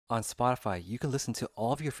On Spotify, you can listen to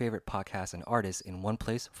all of your favorite podcasts and artists in one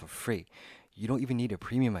place for free. You don't even need a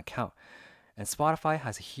premium account. And Spotify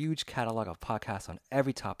has a huge catalog of podcasts on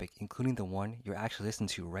every topic, including the one you're actually listening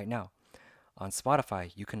to right now. On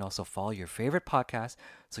Spotify, you can also follow your favorite podcast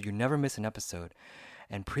so you never miss an episode.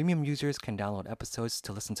 And premium users can download episodes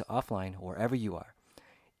to listen to offline wherever you are.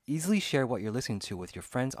 Easily share what you're listening to with your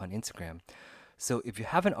friends on Instagram. So if you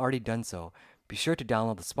haven't already done so, be sure to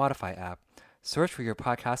download the Spotify app, search for your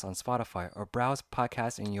podcast on Spotify, or browse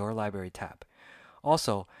podcasts in your library tab.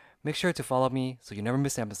 Also, make sure to follow me so you never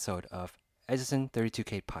miss an episode of Edison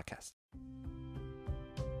 32K Podcast.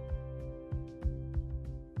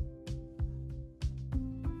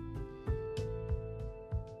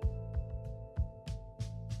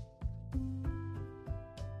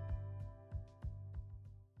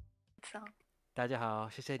大家好，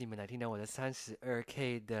谢谢你们来听到我的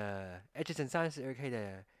32K 的 Edison 32K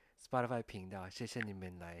的 Spotify 频道，谢谢你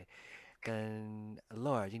们来跟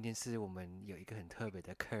Lara。今天是我们有一个很特别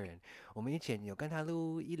的客人，我们以前有跟他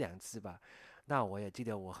录1-2次吧。那我也记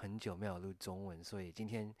得我很久没有录中文，所以今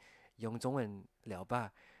天用中文聊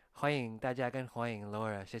吧。欢迎大家跟欢迎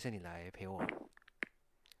Lara， 谢谢你来陪我。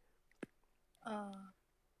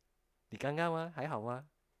你尴尬吗？还好吗？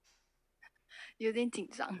有点紧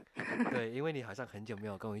张。对，因为你好像很久没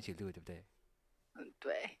有跟我一起录，对不对？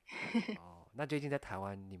对。哦，那最近在台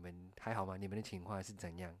湾你们还好吗？你们的情况是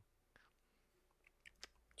怎样？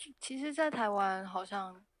其实，在台湾好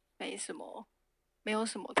像没有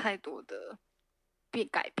什么太多的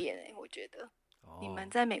改变我觉得。你们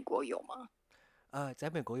在美国有吗？在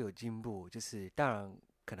美国有进步，就是当然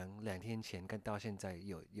可能2天前跟到现在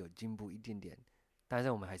有进步一点点，但是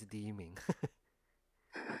我们还是第1名。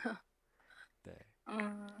对，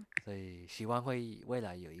所以希望会未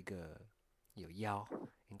来有一个有邀，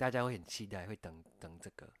大家会很期待，会等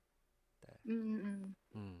这个。对，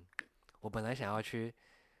我本来想要去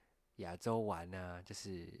亚洲玩啊，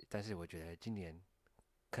但是我觉得今年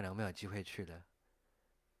可能没有机会去了，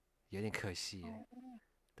有点可惜耶。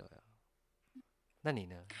对啊，那你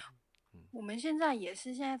呢？我们现在也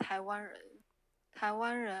是，现在台湾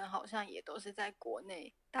人好像也都是在国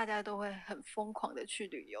内，大家都会很疯狂的去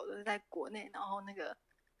旅游，都是在国内，然后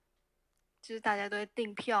就是大家都会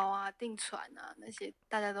订票啊、订船啊那些，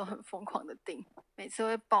大家都很疯狂的订，每次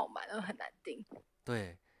会爆满，都很难订。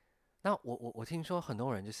对，那我听说很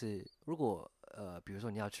多人就是如果比如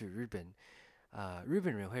说你要去日本，日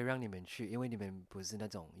本人会让你们去，因为你们不是那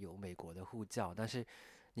种有美国的护照，但是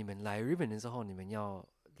你们来日本的时候，你们要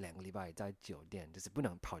2个礼拜在酒店，就是不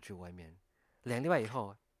能跑去外面。2个礼拜以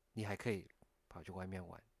后，你还可以跑去外面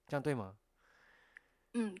玩，这样对吗？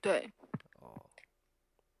对。哦，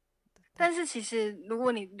但是其实如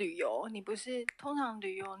果你旅游，你不是通常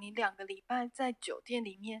旅游，你2个礼拜在酒店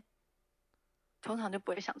里面，通常就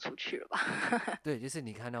不会想出去了吧？对，就是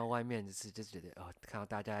你看到外面，就是觉得哦，看到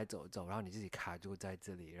大家在走走，然后你自己卡住在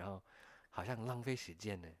这里，然后好像浪费时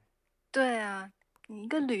间呢。对啊，你一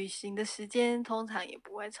个旅行的时间通常也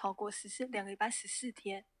不会超过2个礼拜14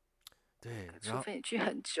天，对，然后除非你去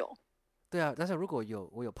很久。对啊，但是如果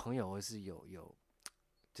我有朋友或是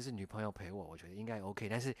就是女朋友陪我，我觉得应该 OK，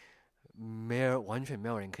但是完全没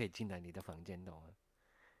有人可以进来你的房间，懂吗？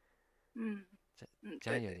嗯这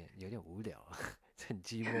样对对。有点无聊，很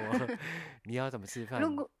寂寞。你要怎么吃饭？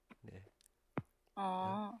如果对，你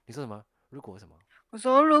哦，说什么？如果什么？我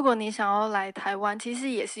说如果你想要来台湾，其实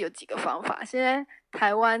也是有几个方法。现在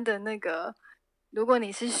台湾的如果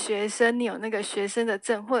你是学生，你有那个学生的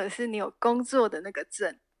证，或者是你有工作的那个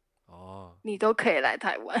证，哦，你都可以来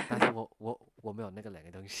台湾。但是我没有那个2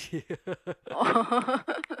个东西，哦。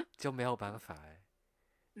就没有办法哎。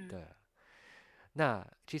嗯对啊，那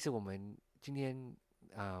其实我们今天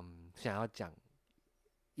想要讲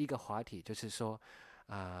一个话题，就是说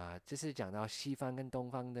就是讲到西方跟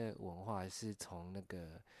东方的文化是从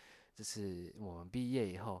就是我们毕业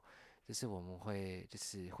以后，就是我们会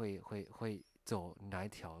走哪一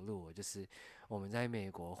条路，就是我们在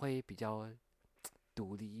美国会比较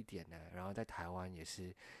独立一点呢，然后在台湾也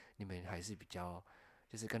是，你们还是比较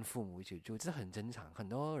就是跟父母一起住，这很正常，很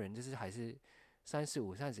多人就是还是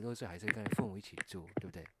35、36岁还是跟父母一起住，对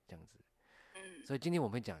不对？这样子，所以今天我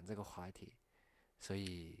们会讲这个话题，所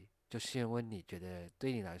以就先问你觉得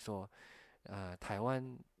对你来说，台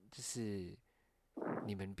湾就是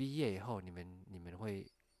你们毕业以后，你们会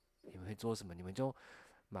做什么？你们就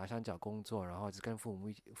马上找工作，然后就跟父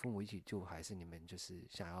母一起住，还是你们就是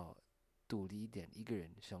想要独立一点，一个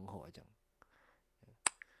人生活这样？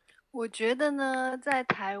我觉得呢，在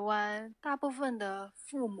台湾，大部分的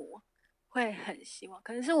父母会很希望，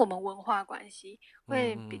可能是我们文化关系，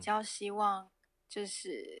会比嗯嗯较希望就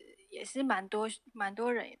是也是蛮多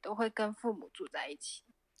人也都会跟父母住在一起，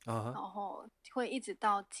啊然后会一直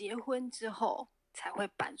到结婚之后才会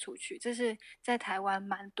搬出去。这是在台湾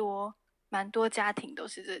蛮多家庭都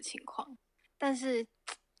是这个情况。但是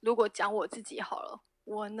如果讲我自己好了，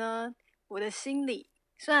我呢，我的心里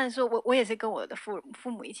虽然说我也是跟我的父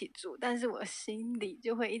母一起住，但是我心里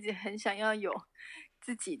就会一直很想要有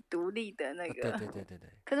自己独立的那对个。对对对对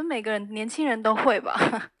可是每个人年轻人都会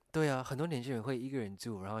吧？对啊，很多年轻人会一个人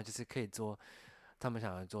住，然后就是可以做他们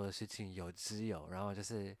想要做的事情，有自由，然后就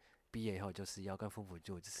是毕业以后就是要跟父母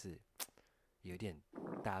住，就是有点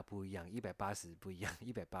大不一样，180不一样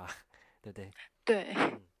，180，对不对？对，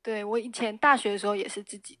嗯对，我以前大学的时候也是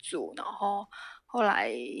自己住，然后后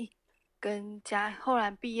来后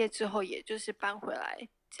来毕业之后，也就是搬回来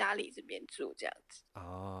家里这边住这样子。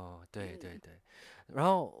哦，对对嗯，对，然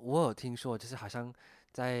后我有听说，就是好像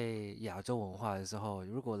在亚洲文化的时候，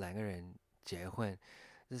如果两个人结婚，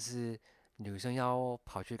就是女生要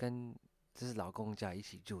跑去跟就是老公家一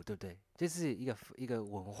起住，对不对？这是一个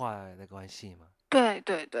文化的关系嘛？对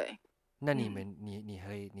对对，那你嗯，们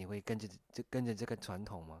你会跟着这个传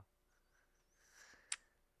统吗？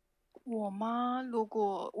我吗？如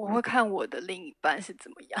果我会看我的另一半是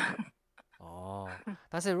怎么样。哦，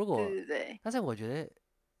但是如对果，对对，但是我觉得，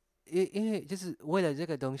因为就是为了这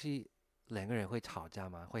个东西，两个人会吵架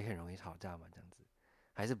吗？会很容易吵架吗？这样子，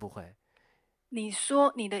还是不会？你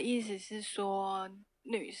说你的意思是说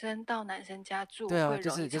女生到男生家住对啊，会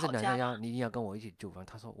容易就是吵架吗？男生你一定要跟我一起住，然后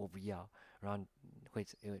他说我不要，然后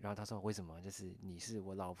然后他说为什么？就是你是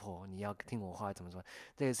我老婆，你要听我话，怎么说？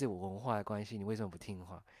这个是我文化的关系，你为什么不听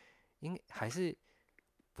话？还是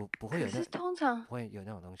不会有那可是通常不会有那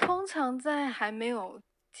种东西。通常在还没有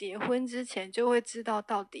结婚之前，就会知道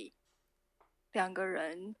到底两个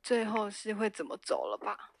人最后是会怎么走了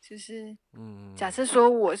吧？就是假嗯，设说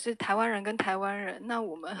我是台湾人跟台湾人，那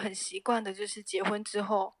我们很习惯的就是结婚之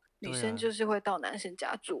后，女对啊，生就是会到男生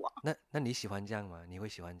家住啊。那你喜欢这样吗？你会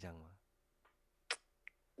喜欢这样吗？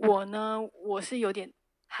我呢，我是有点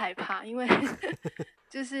害怕，因为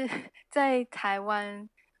就是在台湾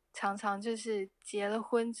常常就是结了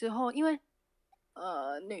婚之后，因为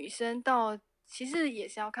女生其实也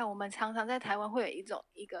是要看，我们常常在台湾会有一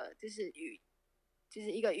个就是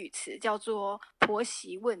一个语词叫做婆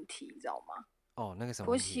媳问题，你知道吗？哦，那个什么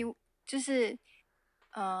婆媳问题？就是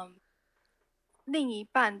嗯、另一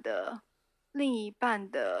半的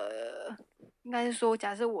应该是说，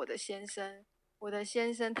假设我的先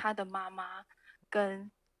生他的妈妈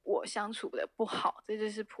跟我相处的不好，这就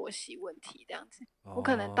是婆媳问题这样子。我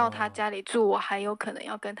可能到他哦，家里住，我还有可能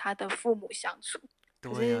要跟他的父母相处。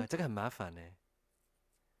可对呀，是，这个很麻烦呢。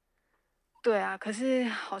对啊，可是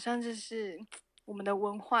好像就是我们的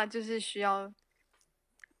文化就是需要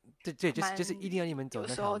对对，就是一蛮，定要你们走有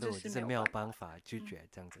那条路，时候就是就是没有没有办法。办法拒嗯，绝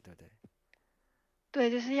这样子，对不对？对，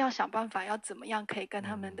就是要想办法要怎么样可以跟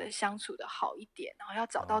他们嗯，的相处的好一点，然后要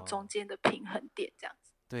找到哦，中间的平衡点这样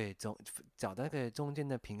子。对，找到那个中间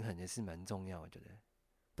的平衡也是蛮重要，我觉得，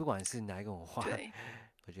不管是哪一个文化，对，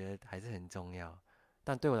我觉得还是很重要。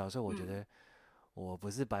但对我来说，我觉嗯得我不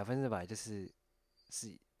是100%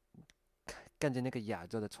是跟着那个亚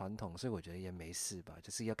洲的传统，所以我觉得也没事吧，就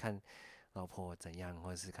是要看老婆怎样，或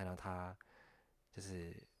者是看到她就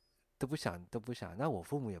是都不想，那我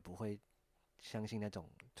父母也不会相信那种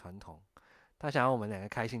传统，他想要我们两个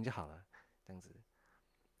开心就好了，这样子。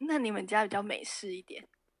那你们家比较美式一点，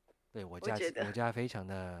对，我家我觉得。我家非常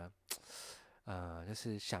的，就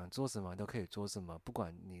是想做什么都可以做什么，不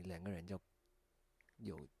管你两个人就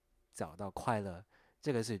有找到快乐，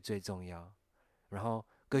这个是最重要。然后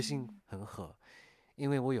个性嗯很合，因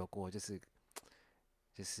为我有过就是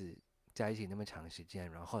在一起那么长时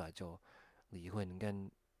间，然后后来就离婚，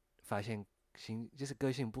跟发现就是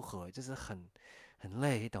个性不合，就是很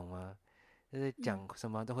累，懂吗？就是嗯讲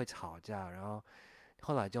什么都会吵架，然后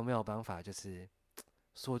后来就没有办法，就是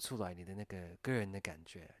说出来你的那个个人的感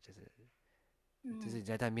觉，就是嗯，你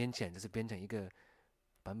在他面前就是变成一个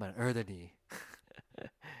版本2的你，这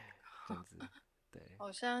样子，对，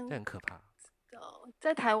好像这很可怕。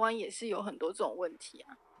在台湾也是有很多这种问题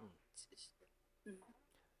啊。嗯，其实，嗯，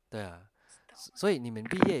对啊，知道。所以你们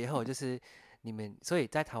毕业以后就是所以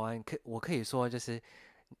在台湾我可以说就是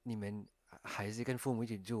你们还是跟父母一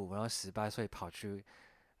起住，然后18岁跑去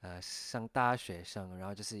上大学生，然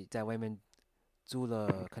后就是在外面租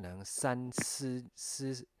了可能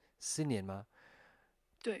4年吗？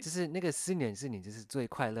对，就是那个4年是你就是最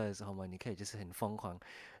快乐的时候吗？你可以就是很疯狂，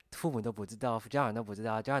父母都不知道，家长都不知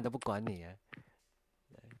道，家长都不管你啊。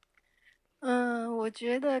嗯，我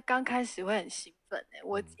觉得刚开始会很兴分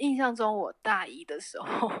我嗯，印象中，我大一的时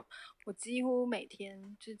候，我几乎每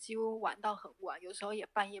天就几乎玩到很晚，有时候也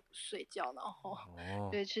半夜不睡觉，然后就哦，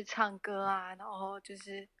是去唱歌啊，然后就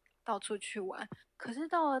是到处去玩。可是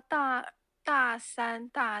到了大三、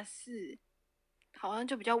大四，好像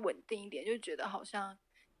就比较稳定一点，就觉得好像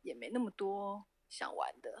也没那么多想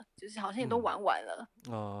玩的，就是好像也都嗯，玩完了。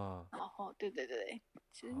哦，然后对对对，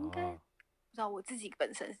其实应该哦，不知道我自己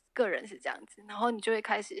本身个人是这样子，然后你就会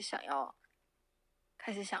开始想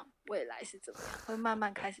未来是怎么样，会慢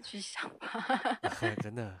慢开始去想吧。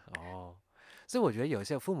真的哦。所以我觉得有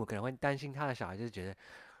些父母可能会担心他的小孩，就是觉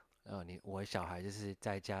得，我小孩就是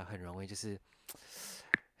在家很容易就是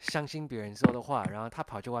相信别人说的话，然后他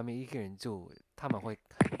跑去外面一个人住，他们会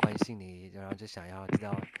很关心你，然后就想要知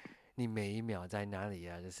道你每一秒在哪里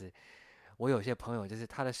啊。就是我有些朋友，就是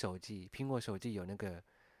他的手机，苹果手机有那个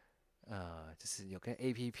就是有个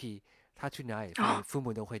APP，他去哪里，哦，父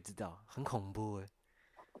母都会知道，很恐怖诶，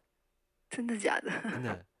真的假的？真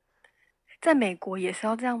的。在美国也是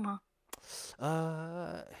要这样吗？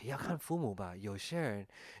要看父母吧。有些人，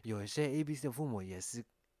有些 ABC 的父母也是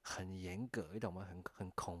很严格，你懂吗？很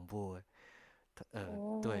恐怖诶。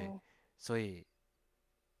对，哦，所以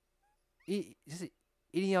就是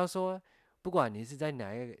一定要说，不管你是在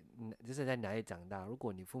哪一个，就是在哪里长大，如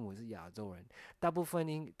果你父母是亚洲人，大部分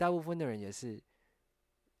的人也是，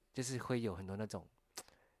就是会有很多那种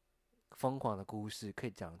疯狂的故事可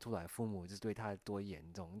以讲出来，父母就是对他多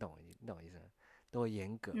严重，你懂我意思吗？多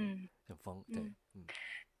严格，嗯很疯，对，嗯。嗯，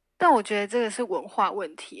但我觉得这个是文化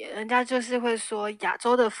问题耶，人家就是会说亚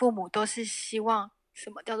洲的父母都是希望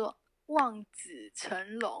什么叫做望子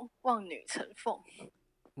成龙、望女成凤。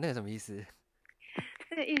那个什么意思？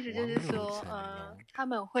这个意思就是王女说，成龙，他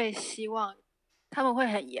们会希望，他们会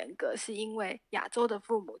很严格，是因为亚洲的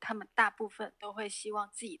父母，他们大部分都会希望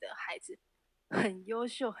自己的孩子很优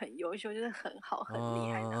秀，很优秀，就是很好、嗯很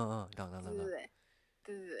厉害这样，嗯嗯嗯，懂懂懂懂，对不对？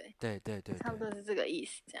对对对，对对对差不对多是这个意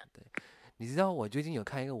思，这样。对。你知道我最近有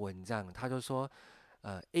看一个文章，他就说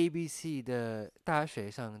，ABC 的大学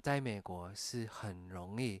生在美国是很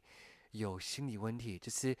容易有心理问题，就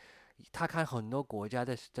是他看很多国家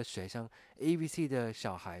的学生，ABC 的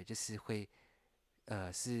小孩就是会，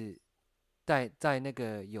是在那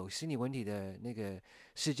个有心理问题的那个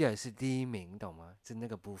世界是第一名，懂吗？是那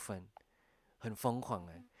个部分很疯狂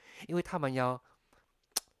哎，因为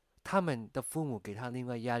他们的父母给他另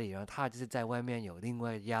外压力，然后他就是在外面有另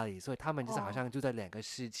外压力，所以他们就是好哦，像住在两个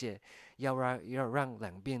世界，要让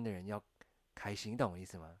两边的人要开心，你懂我意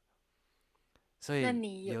思吗？所那以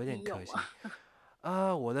你有有点你有吗？可惜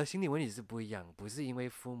啊。我的心理问题是不一样，不是因为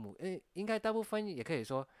父母，应该大部分也可以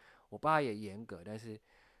说，我爸也严格，但是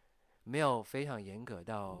没有非常严格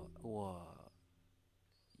到我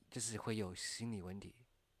就是会有心理问题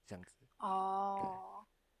这样子，对，哦，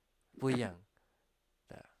不一样，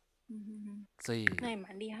对啊，嗯哼哼，所以那也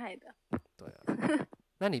蛮厉害的。对啊。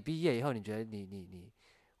那你毕业以后，你觉得你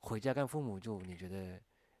回家跟父母住，你觉得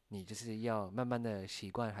你就是要慢慢的习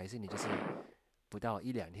惯，还是你就是不到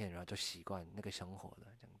一两天，然后就习惯那个生活了？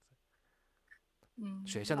这样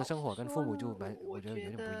子，学嗯，校的老实生活跟父说呢，母住我我觉得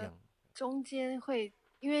有觉得点不一样。中间会，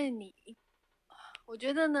因为我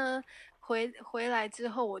觉得呢，回来之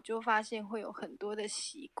后，我就发现会有很多的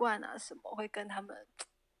习惯啊，什么会跟他们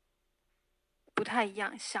不太一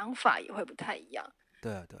样，想法也会不太一样。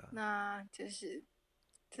对啊，对啊，那就是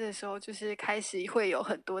这时候就是开始会有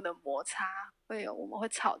很多的摩擦，我们会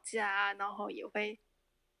吵架啊，然后也会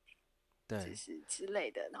就对，是之类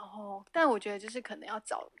的。然后，但我觉得就是可能要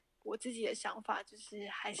找我自己的想法，就是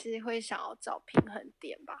还是会想要找平衡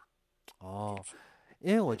点吧，自哦，己，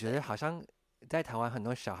因为我觉得对对对。好像在台湾很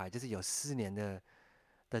多小孩就是有4年的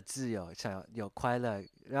自由，想要有快乐，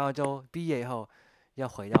然后就毕业以后要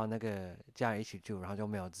回到那个家人一起住，然后就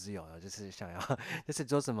没有自由了，就是想要就是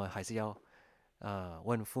做什么还是要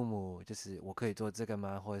问父母，就是我可以做这个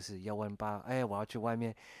吗？或者是要问爸，哎，我要去外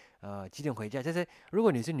面，几点回家？就是如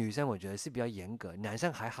果你是女生，我觉得是比较严格，男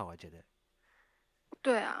生还好，我觉得，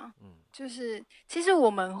对啊，嗯，就是其实我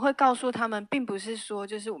们会告诉他们，并不是说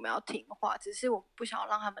就是我们要听话，只是我们不想要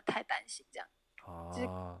让他们太担心，这样。就是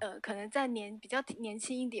哦，可能在比较年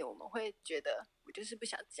轻一点，我们会觉得我就是不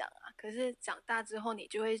想讲啊。可是长大之后，你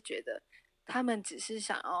就会觉得他们只是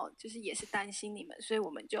想要，就是也是担心你们，所以我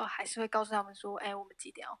们就还是会告诉他们说，哎，我们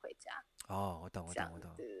几点要回家，哦，我懂，我懂，这样，我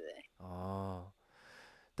懂，对对对，哦，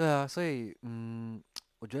对啊，所以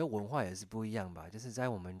我觉得文化也是不一样吧，就是在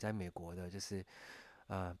我们在美国的，就是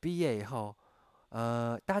毕业以后。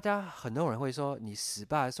大家很多人会说，你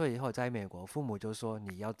18岁以后在美国，父母就说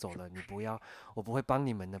你要走了，你不要，我不会帮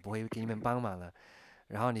你们的，不会给你们帮忙了，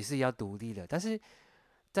然后你是要独立的。但是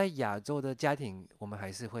在亚洲的家庭，我们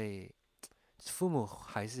还是会，父母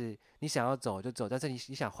还是你想要走就走，但是你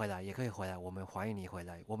想回来也可以回来，我们欢迎你回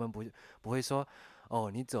来，我们不会说哦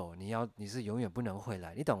你走你是永远不能回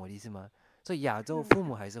来，你懂我的意思吗？所以亚洲父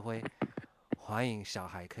母还是会欢迎小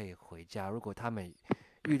孩可以回家，如果他们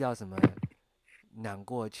遇到什么难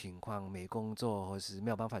过的情况，没工作或是没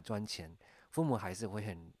有办法赚钱，父母还是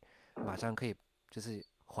会马上可以就是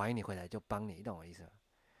欢迎你回来就帮你，你懂我意思吗？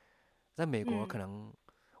在美国可能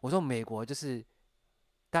我说美国就是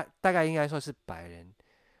大概应该说是白人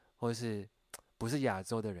或者是不是亚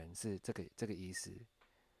洲的人是这个意思，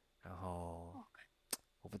然后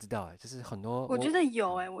我不知道就是很多我觉得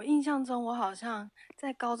有我印象中我好像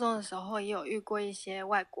在高中的时候也有遇过一些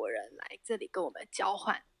外国人来这里跟我们交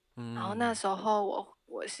换，然后那时候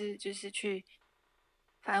我是就是去，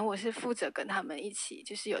反正我是负责跟他们一起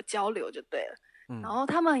就是有交流就对了，然后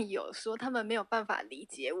他们有说他们没有办法理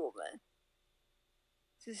解我们，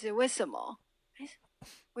就是为什么？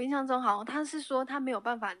我印象中好像他是说他没有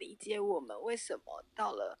办法理解我们为什么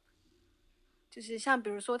到了。就是像比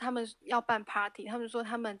如说他们要办 party， 他们说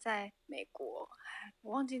他们在美国，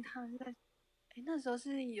我忘记他们在，那时候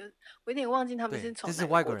是我有点忘记他们是从哪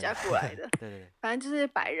个国家过来的，对，反正就是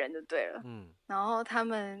白人就对了。然后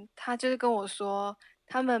他就是跟我说，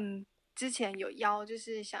他们之前有就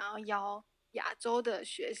是想要邀亚洲的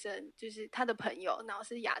学生，就是他的朋友，然后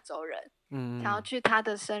是亚洲人，想要去他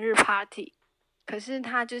的生日 party， 可是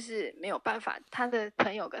他就是没有办法，他的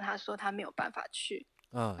朋友跟他说他没有办法去。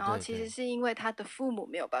然后其实是因为他的父母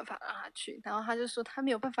没有办法让他去，然后他就说他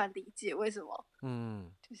没有办法理解为什么，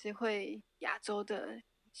就是会亚洲的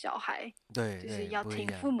小孩，就是要听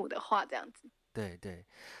父母的话这样子。对，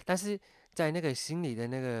但是在那个心理的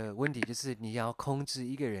那个问题，就是你要控制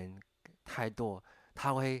一个人太多，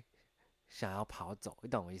他会想要跑走，你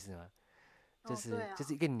懂我意思吗？就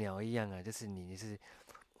是一个鸟一样啊，就是你是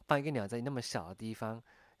放一个鸟在那么小的地方。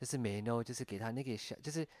就是每天都就是给他那个小，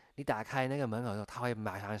就是你打开那个门口的时候，他会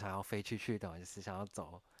马上想要飞出去的，就是想要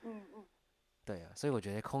走。对啊，所以我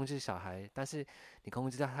觉得控制小孩，但是你控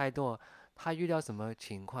制他太多，他遇到什么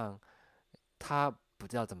情况，他不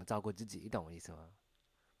知道怎么照顾自己，你懂我意思吗？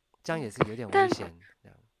这样也是有点危险。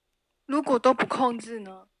如果都不控制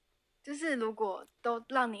呢？就是如果都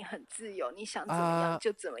让你很自由，你想怎么样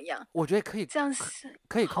就怎么样。我觉得可以，这样是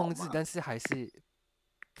可以控制，但是还是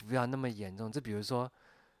不要那么严重。就比如说。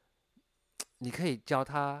你可以教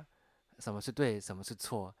他什么是对，什么是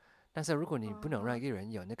错，但是如果你不能让一个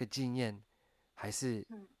人有那个经验，还是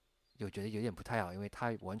觉得有点不太好，因为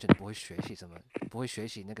他完全不会学习什么，不会学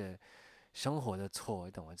习那个生活的错，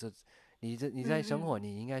你懂吗？就你在生活，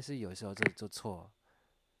你应该是有时候做错，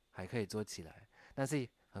还可以做起来，但是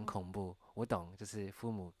很恐怖。我懂，就是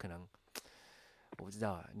父母可能我不知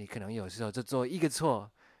道啊，你可能有时候就做一个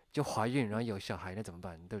错就怀孕，然后有小孩，那怎么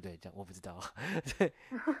办？对不对？这样我不知道。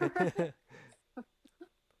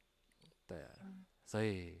对啊，所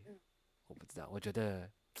以我不知道。我觉得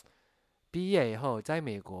毕业以后在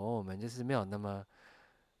美国，我们就是没有那么，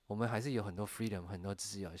我们还是有很多 freedom， 很多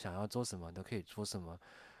自由，想要做什么都可以做什么。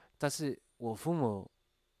但是我父母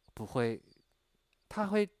不会，他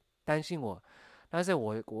会担心我。但是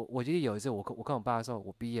我记得有一次我跟我爸说，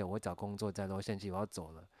我毕业我找工作在洛杉矶，我要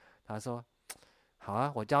走了。他说好啊，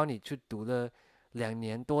我教你去读了2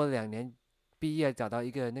年，毕业找到一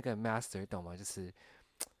个那个 master， 懂吗？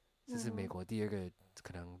就是美国第二个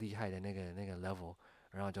可能厉害的那个 level，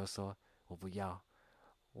 然后就说我不要，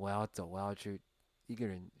我要走，我要去一个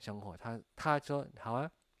人生活。他说好啊，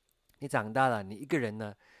你长大了，你一个人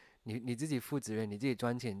呢，你自己负责任，你自己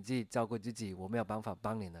赚钱，你自己照顾自己，我没有办法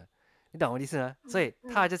帮你呢，你懂我的意思吗？所以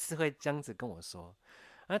他就是会这样子跟我说。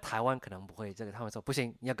而台湾可能不会这个，他们说不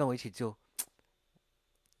行，你要跟我一起住，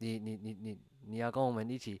你要跟我们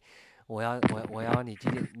一起。我要你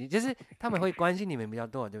今天，你就是他们会关心你们比较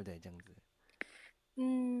多，对不对？这样子。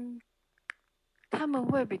他们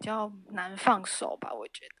会比较难放手吧，我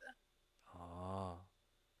觉得。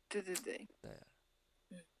对。对。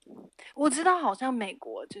我知道，好像美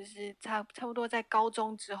国就是差不多在高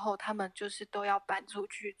中之后，他们就是都要搬出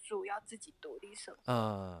去住，要自己独立生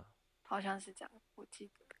活。好像是这样，我记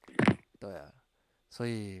得。对啊，所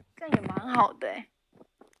以这样也蛮好的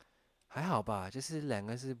还好吧，就是两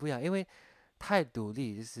个是不一样，因为太独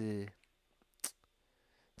立就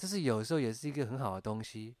是有时候也是一个很好的东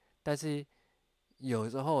西，但是有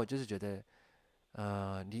时候我就是觉得，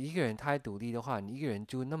你一个人太独立的话，你一个人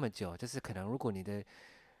住那么久，就是可能如果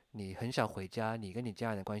你很少回家，你跟你家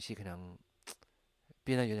人的关系可能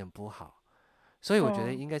变得有点不好，所以我觉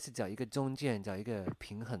得应该是找一个中间，找一个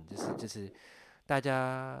平衡，就是大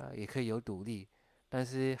家也可以有独立，但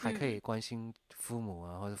是还可以关心父母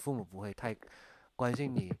啊，或者父母不会太关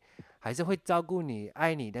心你，还是会照顾你、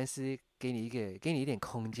爱你，但是给你一点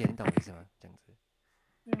空间，你懂我意思吗？这样子。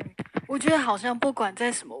我觉得好像不管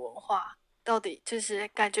在什么文化，到底就是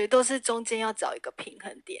感觉都是中间要找一个平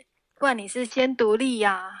衡点，不管你是先独立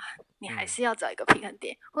呀、你还是要找一个平衡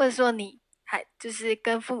点，或者说你还就是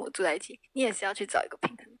跟父母住在一起，你也是要去找一个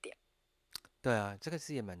平衡点。对啊，这个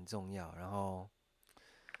是也蛮重要。然后，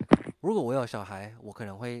如果我有小孩，我可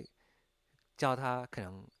能会教他可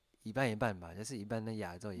能一半一半吧，就是一半的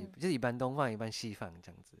亚洲，就是一半东方，一半西方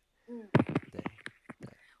这样子。嗯，对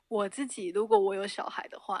对，我自己如果我有小孩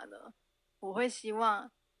的话呢，我会希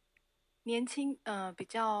望年轻，比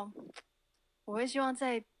较，我会希望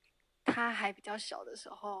在他还比较小的时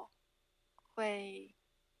候，会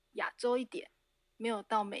亚洲一点，没有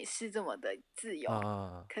到美式这么的自由。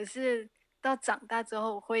啊、可是到长大之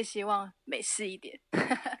后，我会希望美式一点。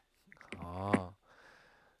哦，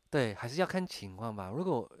对，还是要看情况吧。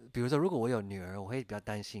比如说，如果我有女儿，我会比较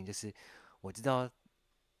担心，就是我知道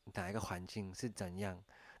哪一个环境是怎样。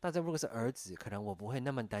但是如果是儿子，可能我不会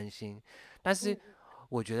那么担心。但是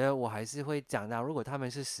我觉得我还是会讲到，如果他们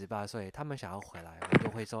是18岁，他们想要回来，我就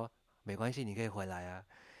会说没关系，你可以回来啊。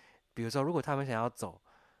比如说，如果他们想要走，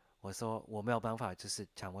我说我没有办法，就是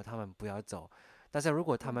强迫他们不要走。但是如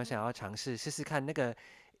果他们想要尝试试试看那个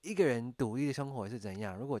一个人独立的生活是怎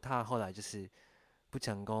样，如果他后来就是不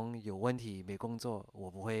成功、有问题、没工作，我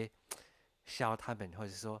不会笑他们，或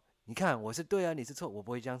者说你看我是对啊，你是错，我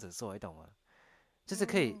不会这样子做，你懂吗？就是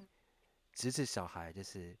可以支持小孩，就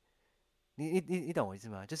是你懂我意思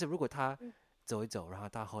吗？就是如果他走一走，然后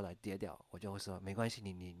他后来跌掉，我就会说没关系，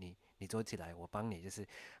你走起来，我帮你，就是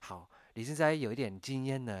好。你现在有一点经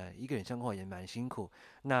验了，一个人生活也蛮辛苦，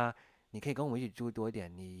那你可以跟我们一起住多一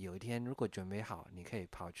点。你有一天如果准备好，你可以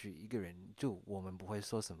跑去一个人住，我们不会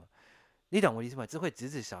说什么。你懂我意思吗？这会支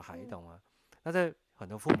持小孩，你懂吗？那这很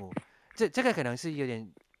多父母，这个可能是有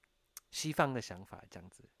点西方的想法，这样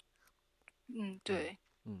子。嗯对，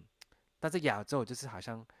嗯，但是亚洲就是好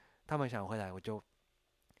像他们想回来，我就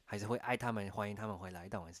还是会爱他们，欢迎他们回来，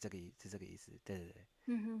懂吗？是这个意思。对对对，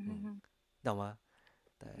嗯，懂吗？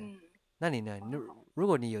对。那你呢？如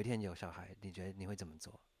果你有一天有小孩，你觉得你会怎么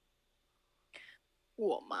做？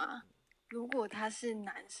我嘛，如果他是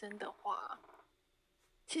男生的话，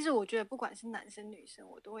其实我觉得不管是男生女生，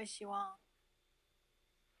我都会希望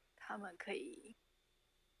他们可以，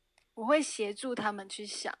我会协助他们去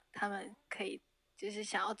想，他们可以就是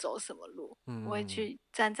想要走什么路，我会嗯，去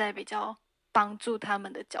站在比较帮助他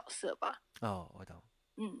们的角色吧。哦，我懂。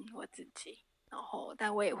我自己，然后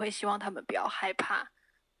但我也会希望他们不要害怕，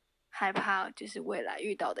害怕就是未来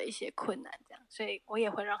遇到的一些困难，这样，所以我也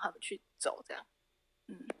会让他们去走，这样。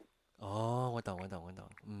嗯，哦，我懂，我懂，我懂。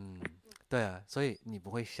嗯，对啊，所以你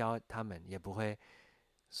不会笑他们，也不会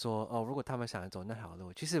说哦，如果他们想要走那条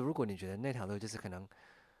路，其实如果你觉得那条路就是可能，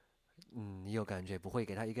你有感觉不会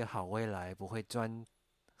给他一个好未来，不会赚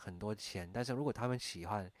很多钱，但是如果他们喜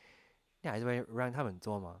欢，你还是会让他们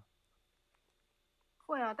做吗？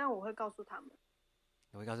会啊，但我会告诉他们。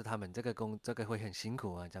你会告诉他们这个会很辛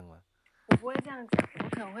苦啊，这样吗？我不会这样讲，我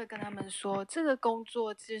可能会跟他们说，这个工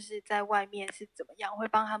作就是在外面是怎么样，我会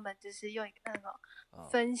帮他们就是用一个那种哦，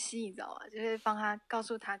分析，你知道吗？就是帮他告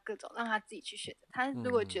诉他各种，让他自己去选择。他如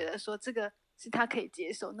果觉得说这个是他可以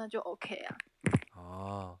接受，那就 OK 啊。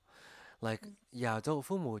哦，like 亚洲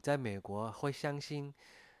父母在美国会相信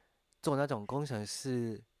做那种工程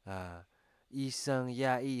师医生、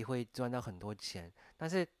牙医会赚到很多钱，但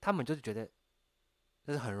是他们就是觉得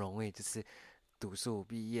这是很容易，就是读书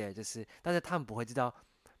毕业，但是他们不会知道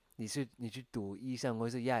你去读医生或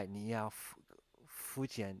是牙医，你要付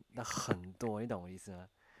钱那很多，你懂我意思吗？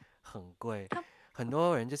很贵，很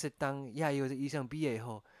多人就是当牙医或是医生毕业以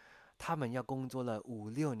后，他们要工作了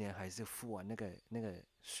5、6年，还是付完那个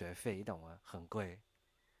学费，你懂吗？很贵。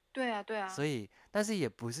对啊，对啊，所以，但是也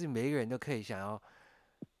不是每个人都可以想要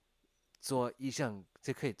做医生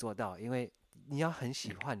就可以做到，因为你要很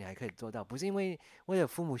喜欢，你还可以做到，不是因为为了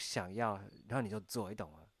父母想要，然后你就做，你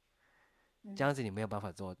懂吗？这样子你没有办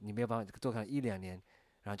法做，你没有办法做可能1、2年，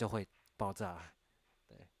然后就会爆炸。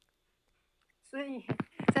对所以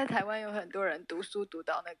在台湾有很多人读书读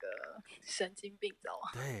到那个神经病，知道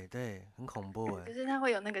吗？对对，很恐怖哎。就是他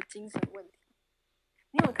会有那个精神问题。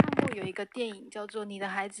你有对，看过有一个电影叫做《你的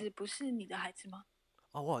孩子不是你的孩子》吗？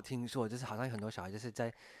哦，我有听说，就是好像很多小孩就是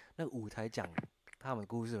在那个舞台讲他们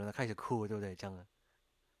故事，然后开始哭，对不对？这样的。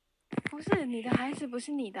不是你的孩子，不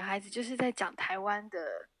是你的孩子，就是在讲台湾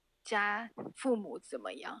的父母怎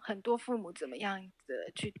么样，很多父母怎么样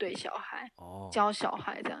的去对小孩、哦，教小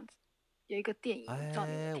孩这样子。有一个电影，我不知道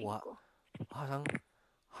你有没有哎，我听过。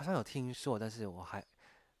好像有听说，但是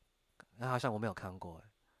好像我没有看过哎。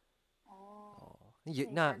哦，哦，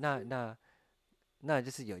那你下次，那就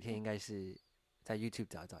是有一天应该是在 YouTube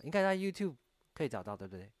找到，应该在 YouTube 可以找到，对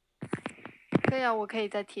不对？可以啊，我可以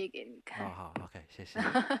再贴给你看。好 ，OK，谢谢。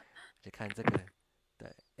就看这个，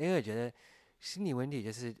对，因为我觉得心理问题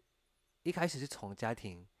就是一开始是从家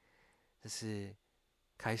庭就是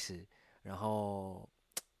开始，然后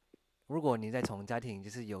如果你再从家庭就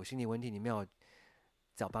是有心理问题，你没有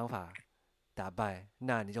找办法打败，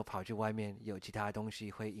那你就跑去外面有其他东西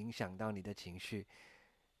会影响到你的情绪，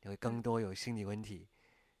你会更多有心理问题，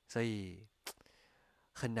所以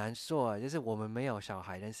很难说啊。就是我们没有小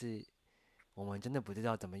孩，但是我们真的不知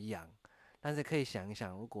道怎么养，但是可以想一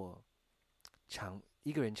想，如果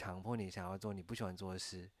一个人强迫你想要做你不喜欢做的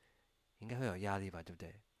事，应该会有压力吧，对不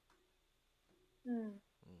对？嗯，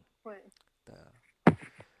会。对啊，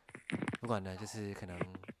不管呢，就是可能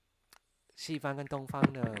西方跟东方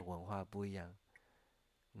的文化不一样。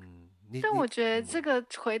但我觉得这个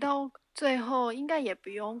回到最后应该也不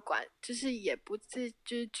用管，就是也不是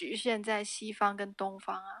就是局限在西方跟东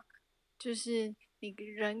方啊，就是你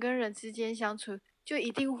人跟人之间相处，就一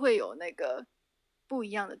定会有那个不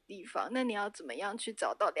一样的地方。那你要怎么样去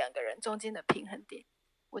找到两个人中间的平衡点？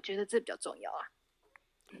我觉得这比较重要啊。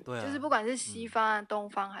对啊，就是不管是西方啊、东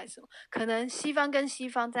方还是什么，可能西方跟西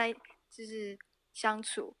方在就是相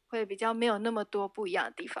处会比较没有那么多不一样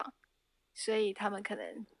的地方，所以他们可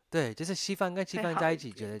能对，就是西方跟西会方在一起，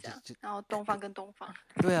好一点觉得这样。然后东方跟东方，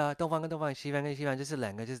对啊，东方跟东方，西方跟西方，就是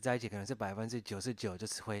两个就是在一起，可能是99%就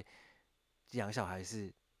是会养小孩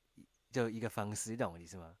是就一个方式，你懂我意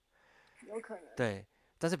思吗？有可能。对，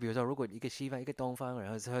但是比如说，如果一个西方一个东方，然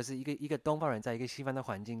后是一个东方人在一个西方的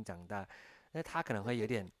环境长大，那他可能会有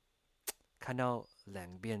点看到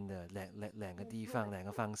两边的两个地方两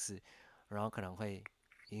个方式，然后可能会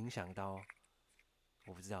影响到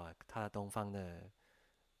我不知道啊，他的东方的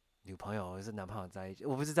女朋友或是男朋友在一起，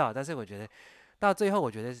我不知道，但是我觉得到最后，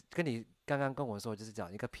我觉得跟你刚刚跟我说，就是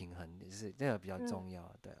找一个平衡，就是这个比较重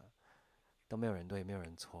要，对啊，都没有人对，没有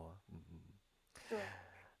人错，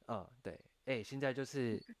对，对，现在就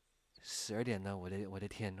是12点了，我的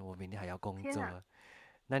天，我明天还要工天哪！作，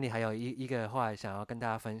那你还有一个话想要跟大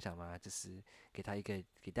家分享吗？就是给大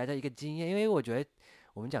家一个经验，因为我觉得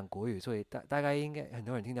我们讲国语，所以大概应该很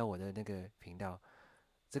多人听到我的那个频道，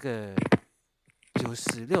这个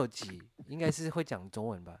96集应该是会讲中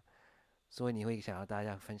文吧，所以你会想要大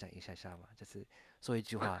家分享一下下嘛，就是说一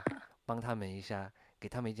句话，帮他们一下，给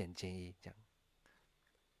他们一点建议，这样。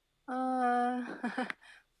呃，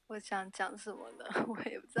我想讲什么呢？我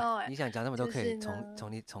也不知道哎。你想讲什么都就可以，是呢，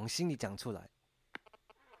从心里讲出来，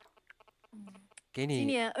嗯，给你今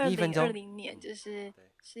年二零二1分钟。零年就是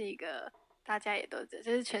对，是一个大家也都就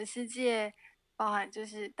是全世界，包含就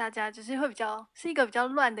是大家就是会比较是一个比较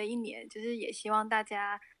乱的一年，就是也希望大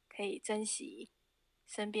家可以珍惜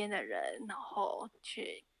身边的人，然后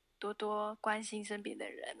去多多关心身边的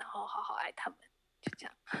人，然后好好爱他们，就这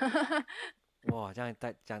样。哇，这样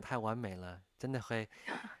讲太完美了，真的会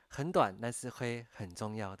很短，但是会很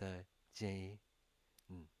重要的建议。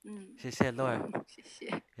嗯，谢谢 Laura，谢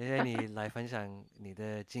谢。谢谢你来分享你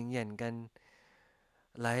的经验跟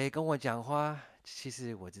来跟我讲话。其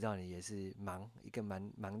实我知道你也是一个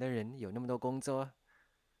蛮忙的人，有那么多工作，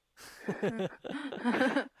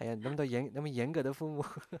还有那么严格的父母。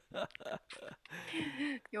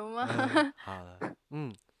有吗？好了，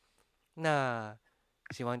那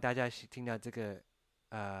希望大家听到这个，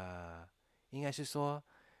应该是说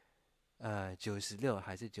96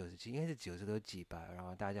还是97，应该是96集吧。然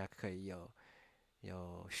后大家可以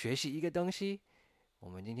有学习一个东西。我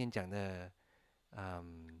们今天讲的，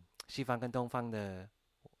西方跟东方的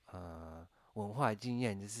文化经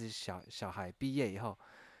验，就是小孩毕业以后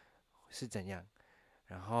是怎样。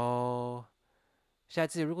然后下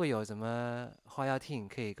次如果有什么话要听，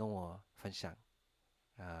可以跟我分享，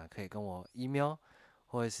可以跟我 email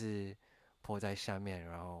或者是 po 在下面，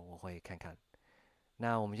然后我会看看。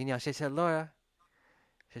那我们今天要谢谢 Laura，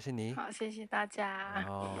谢谢你，好，谢谢大然家。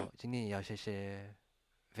后今天也要谢谢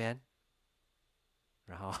Van，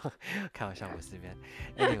然后开玩笑，我是 Van。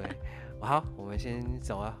Anyway，好，我们先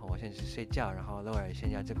走啊，我先去睡觉，然后 Laura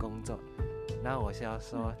先要去工作。那我是要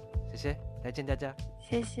说谢谢，再见大家，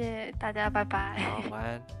谢谢大家，拜拜。好，晚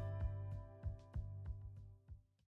安。